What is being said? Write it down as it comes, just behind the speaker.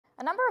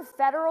A number of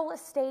federal,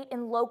 state,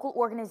 and local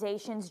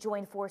organizations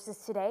joined forces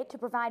today to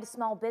provide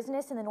small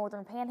business in the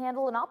Northern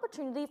Panhandle an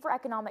opportunity for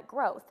economic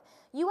growth.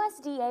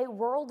 USDA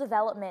Rural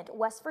Development,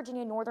 West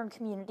Virginia Northern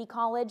Community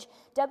College,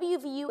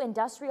 WVU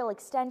Industrial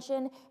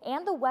Extension,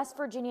 and the West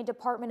Virginia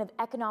Department of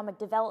Economic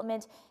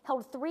Development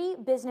held 3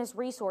 business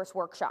resource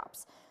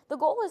workshops. The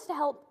goal is to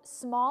help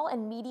small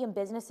and medium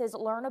businesses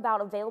learn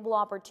about available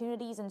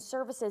opportunities and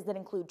services that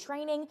include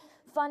training,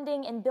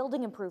 funding, and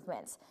building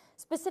improvements.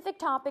 Specific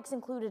topics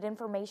included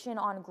information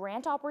on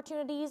grant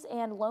opportunities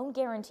and loan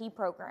guarantee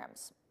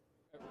programs.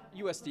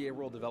 USDA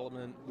Rural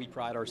Development, we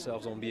pride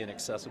ourselves on being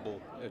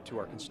accessible to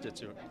our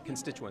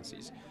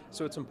constituencies.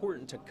 So it's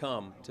important to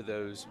come to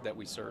those that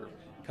we serve,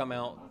 come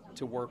out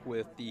to work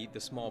with the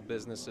small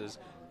businesses,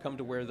 come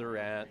to where they're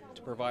at,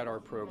 to provide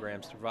our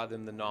programs, to provide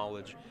them the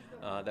knowledge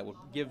that will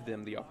give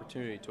them the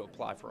opportunity to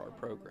apply for our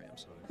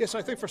programs. Yes,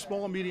 I think for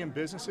small and medium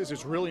businesses,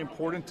 it's really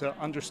important to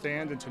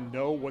understand and to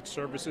know what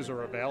services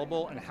are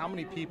available and how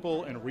many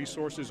people and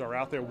resources are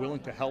out there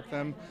willing to help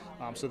them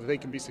so that they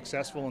can be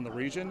successful in the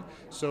region.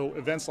 So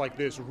events like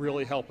this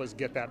really help us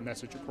get that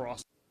message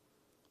across.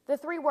 The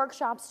 3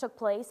 workshops took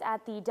place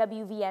at the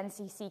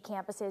WVNCC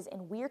campuses in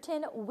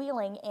Weirton,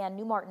 Wheeling, and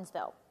New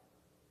Martinsville.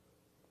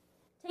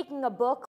 Taking a book